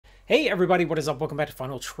Hey everybody, what is up? Welcome back to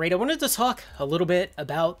Final Trade. I wanted to talk a little bit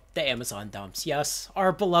about the Amazon dumps. Yes,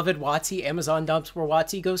 our beloved WOTC Amazon dumps, where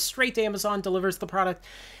WOTC goes straight to Amazon, delivers the product,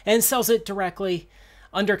 and sells it directly,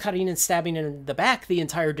 undercutting and stabbing in the back the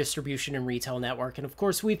entire distribution and retail network. And of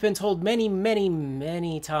course, we've been told many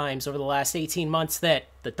times over the last 18 months that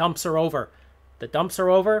the dumps are over. The dumps are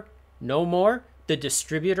over, no more. The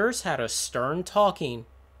distributors had a stern talking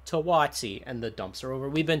to WOTC, and the dumps are over.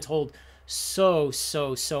 We've been told so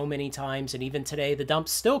many times, and even today the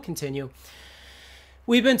dumps still continue.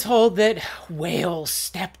 We've been told that whales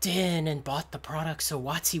stepped in and bought the product so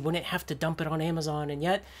WOTC wouldn't have to dump it on Amazon. And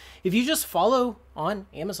yet, if you just follow on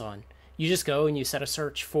Amazon, you just go and you set a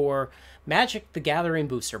search for Magic the Gathering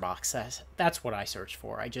booster box. That's what I search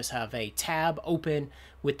for. I just have a tab open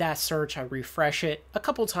with that search. I refresh it a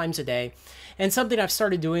couple times a day. And something I've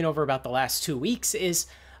started doing over about the last 2 weeks is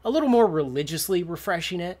a little more religiously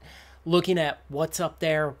refreshing it, looking at what's up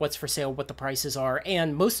there, what's for sale, what the prices are,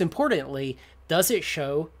 and most importantly, does it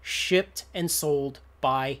show shipped and sold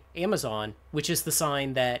by Amazon, which is the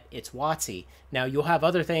sign that it's WOTC. Now, you'll have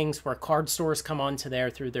other things where card stores come onto there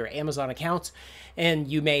through their Amazon accounts, and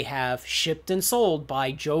you may have shipped and sold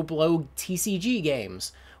by Joe Blow TCG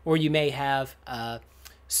games, or you may have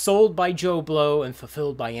sold by Joe Blow and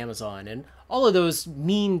fulfilled by Amazon. And all of those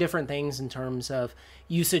mean different things in terms of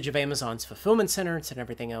usage of Amazon's fulfillment centers and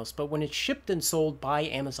everything else. But when it's shipped and sold by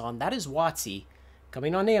Amazon, that is WOTC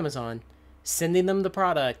coming on Amazon, sending them the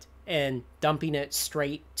product and dumping it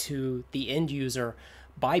straight to the end user,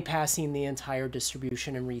 bypassing the entire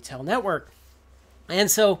distribution and retail network.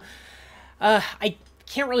 And so I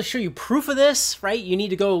can't really show you proof of this, right? You need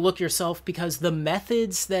to go look yourself, because the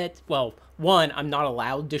methods that, well, one, I'm not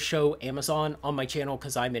allowed to show Amazon on my channel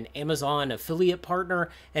because I'm an Amazon affiliate partner.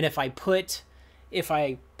 And if I put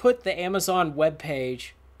the Amazon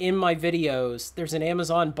webpage in my videos, there's an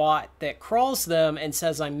Amazon bot that crawls them and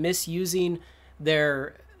says I'm misusing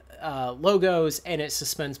their logos, and it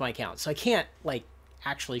suspends my account. So I can't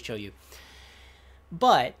actually show you.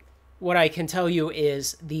 But what I can tell you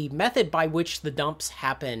is the method by which the dumps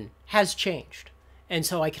happen has changed. And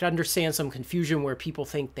so I could understand some confusion where people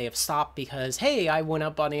think they have stopped because, hey, I went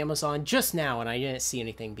up on Amazon just now and I didn't see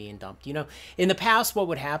anything being dumped. You know, in the past, what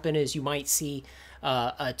would happen is you might see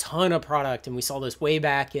a ton of product, and we saw this way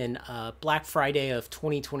back in Black Friday of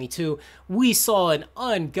 2022. We saw an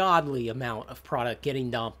ungodly amount of product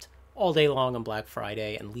getting dumped all day long on Black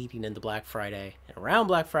Friday and leading into Black Friday and around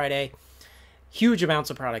Black Friday. Huge amounts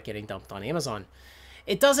of product getting dumped on Amazon.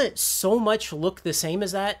 It doesn't so much look the same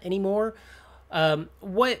as that anymore.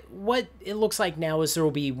 What it looks like now is there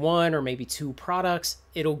will be one or maybe two products.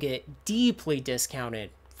 It'll get deeply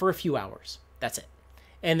discounted for a few hours. That's it.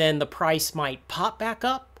 And then the price might pop back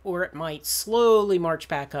up, or it might slowly march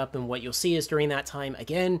back up. And what you'll see is during that time,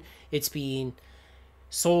 again, it's being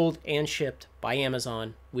sold and shipped by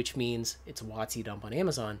Amazon, which means it's a WOTC dump on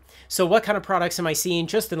Amazon. So what kind of products am I seeing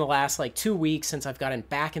just in the last 2 weeks since I've gotten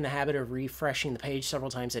back in the habit of refreshing the page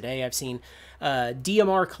several times a day? I've seen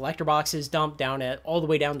DMR collector boxes dumped down at all the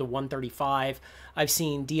way down to 135. I've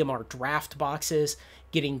seen DMR draft boxes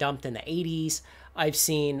getting dumped in the 80s. I've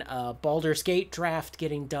seen Baldur's Gate draft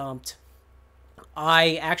getting dumped.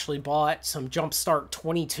 I actually bought some Jumpstart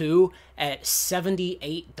 22 at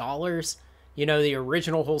 $78. You know, the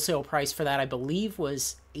original wholesale price for that, I believe,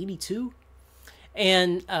 was $82.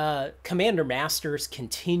 And Commander Masters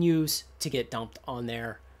continues to get dumped on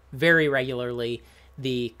there very regularly.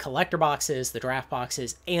 The collector boxes, the draft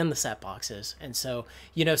boxes, and the set boxes. And so,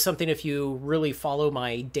 you know, something, if you really follow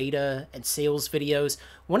my data and sales videos,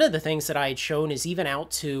 one of the things that I had shown is even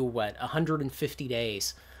out to, 150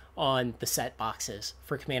 days on the set boxes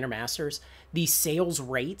for Commander Masters, the sales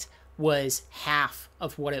rate was half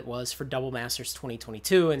of what it was for Double Masters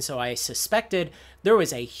 2022. And so I suspected there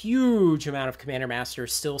was a huge amount of Commander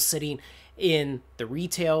Masters still sitting in the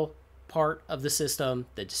retail part of the system,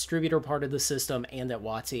 the distributor part of the system, and at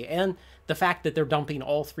WOTC. And the fact that they're dumping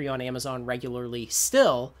all three on Amazon regularly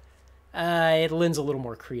still, it lends a little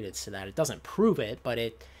more credence to that. It doesn't prove it, but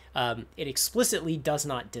it explicitly does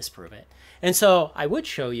not disprove it. And so I would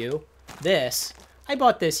show you this. I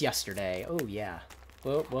bought this yesterday. Oh, yeah.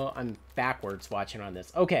 Well, I'm backwards watching on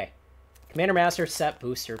this. Okay. Commander Master set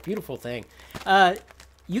booster. Beautiful thing.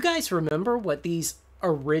 You guys remember what these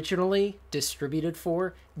originally distributed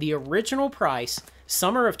for? The original price,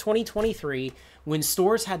 summer of 2023, when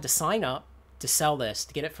stores had to sign up to sell this,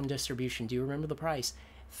 to get it from distribution. Do you remember the price?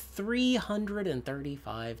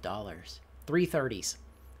 $335. $330s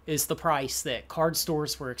is the price that card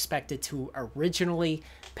stores were expected to originally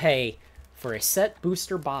pay for a set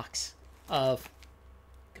booster box of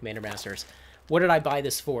Commander Masters. What did I buy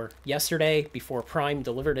this for yesterday before Prime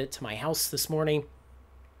delivered it to my house this morning?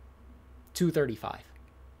 $235.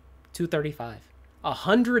 $235.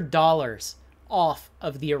 $100 off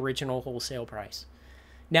of the original wholesale price.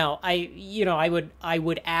 Now, I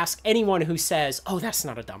would ask anyone who says, "Oh, that's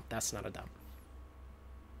not a dump. That's not a dump."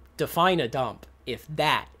 Define a dump if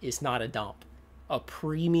that is not a dump. A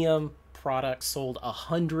premium product sold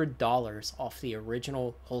 $100 off the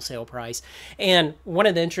original wholesale price. And one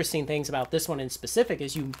of the interesting things about this one in specific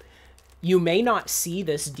is you may not see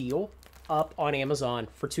this deal up on Amazon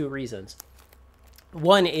for two reasons.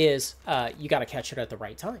 One is you got to catch it at the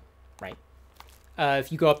right time, right?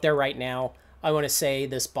 If you go up there right now, I want to say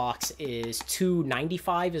this box is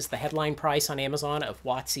 $295 is the headline price on Amazon of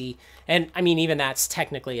WOTC. And I mean, even that's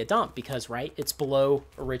technically a dump because, right, it's below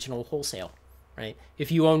original wholesale, right?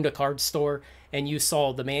 If you owned a card store and you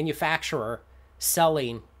saw the manufacturer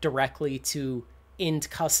selling directly to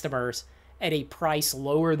end customers at a price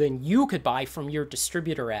lower than you could buy from your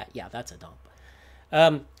distributor at, yeah, that's a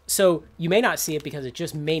dump. So you may not see it because it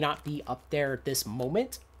just may not be up there at this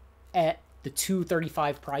moment at the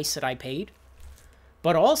 $235 price that I paid.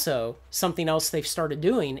 But also, something else they've started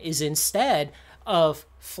doing is instead of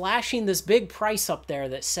flashing this big price up there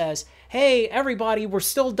that says, "Hey, everybody, we're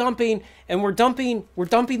still dumping, and we're dumping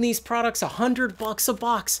these products $100 a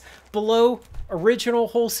box below original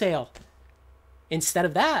wholesale." Instead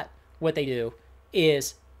of that, what they do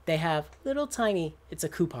is they have little tiny, it's a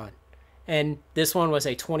coupon. And this one was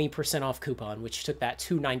a 20% off coupon, which took that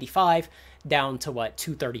 $295 down to what,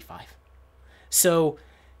 $235. So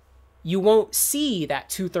you won't see that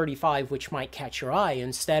 $235, which might catch your eye.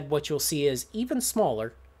 Instead, what you'll see is even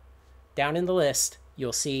smaller. Down in the list,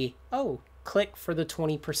 you'll see, oh, click for the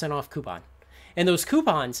 20% off coupon. And those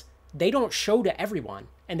coupons, they don't show to everyone,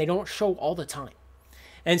 and they don't show all the time.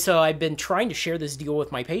 And so I've been trying to share this deal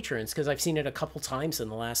with my patrons because I've seen it a couple times in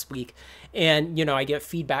the last week. And, you know, I get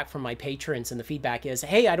feedback from my patrons, and the feedback is,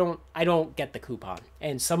 hey, I don't get the coupon.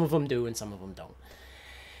 And some of them do, and some of them don't.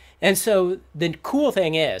 And so the cool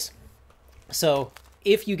thing is, so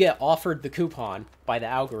if you get offered the coupon by the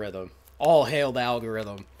algorithm, all hail the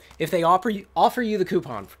algorithm. If they offer you the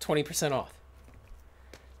coupon for 20% off,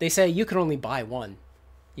 they say you can only buy one.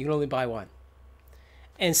 You can only buy one.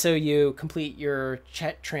 And so you complete your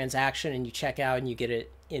transaction and you check out and you get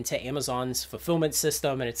it into Amazon's fulfillment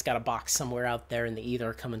system, and it's got a box somewhere out there in the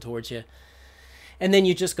ether coming towards you. And then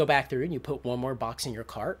you just go back through and you put one more box in your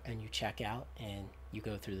cart and you check out and you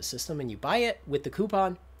go through the system and you buy it with the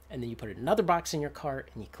coupon. And then you put another box in your cart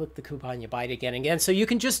and you click the coupon, you buy it again and again. So you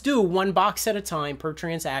can just do one box at a time per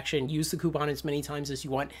transaction, use the coupon as many times as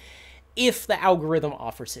you want if the algorithm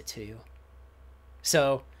offers it to you.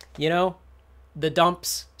 So, you know, the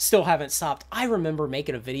dumps still haven't stopped. I remember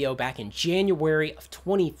making a video back in January of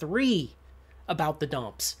 23 about the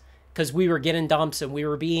dumps because we were getting dumps and we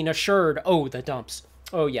were being assured, oh, the dumps.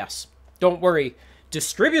 Oh, yes. Don't worry.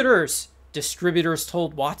 Distributors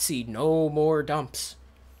told WOTC no more dumps.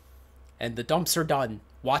 And the dumps are done.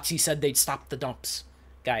 WOTC said they'd stop the dumps.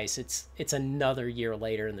 Guys, it's another year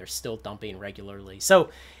later and they're still dumping regularly.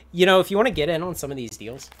 So, you know, if you want to get in on some of these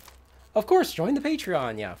deals, of course, join the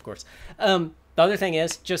Patreon. Yeah, of course. The other thing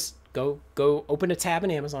is just go open a tab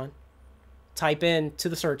in Amazon. Type in to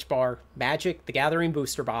the search bar, Magic the Gathering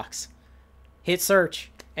Booster Box. Hit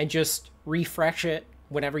search and just refresh it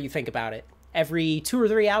whenever you think about it. Every 2 or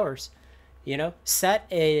 3 hours, you know, set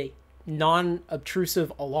a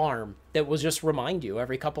non-obtrusive alarm that will just remind you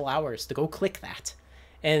every couple hours to go click that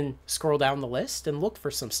and scroll down the list and look for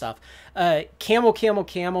some stuff.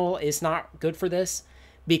 Camel is not good for this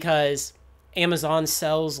because Amazon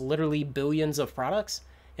sells literally billions of products,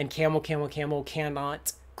 and Camel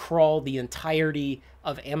cannot crawl the entirety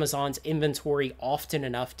of Amazon's inventory often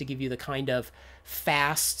enough to give you the kind of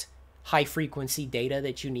fast, high-frequency data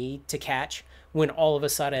that you need to catch when all of a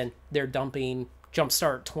sudden they're dumping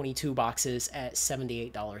Jumpstart 22 boxes at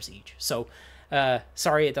 $78 each. So,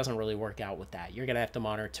 sorry, it doesn't really work out with that. You're going to have to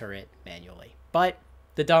monitor it manually. But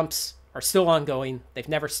the dumps are still ongoing. They've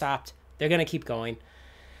never stopped. They're going to keep going.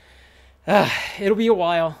 It'll be a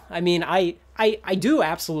while. I mean, I do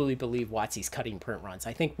absolutely believe WOTC's cutting print runs.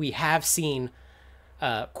 I think we have seen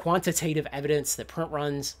quantitative evidence that print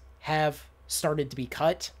runs have started to be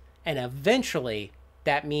cut. And eventually,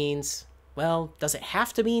 that means, well, does it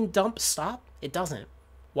have to mean dump stop? It doesn't.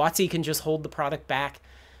 WOTC can just hold the product back,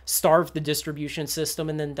 starve the distribution system,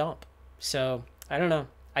 and then dump. So, I don't know.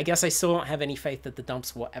 I guess I still don't have any faith that the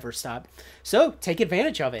dumps will ever stop. So, take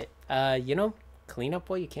advantage of it. You know, clean up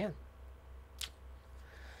what you can.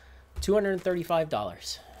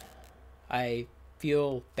 $235. I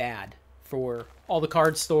feel bad for all the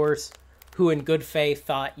card stores who in good faith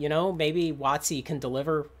thought, you know, maybe WOTC can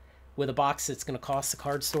deliver with a box that's going to cost the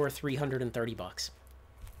card store $330.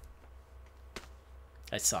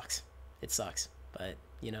 That sucks. It sucks. But,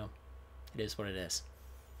 you know, it is what it is.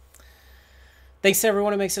 Thanks to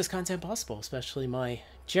everyone who makes this content possible, especially my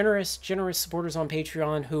generous supporters on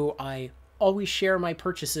Patreon who I always share my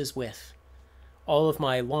purchases with. All of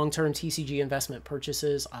my long-term TCG investment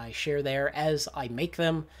purchases I share there as I make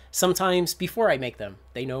them. Sometimes before I make them,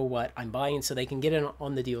 they know what I'm buying so they can get in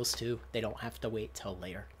on the deals too. They don't have to wait till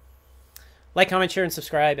later. Like, comment, share, and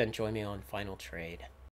subscribe, and join me on Final Trade.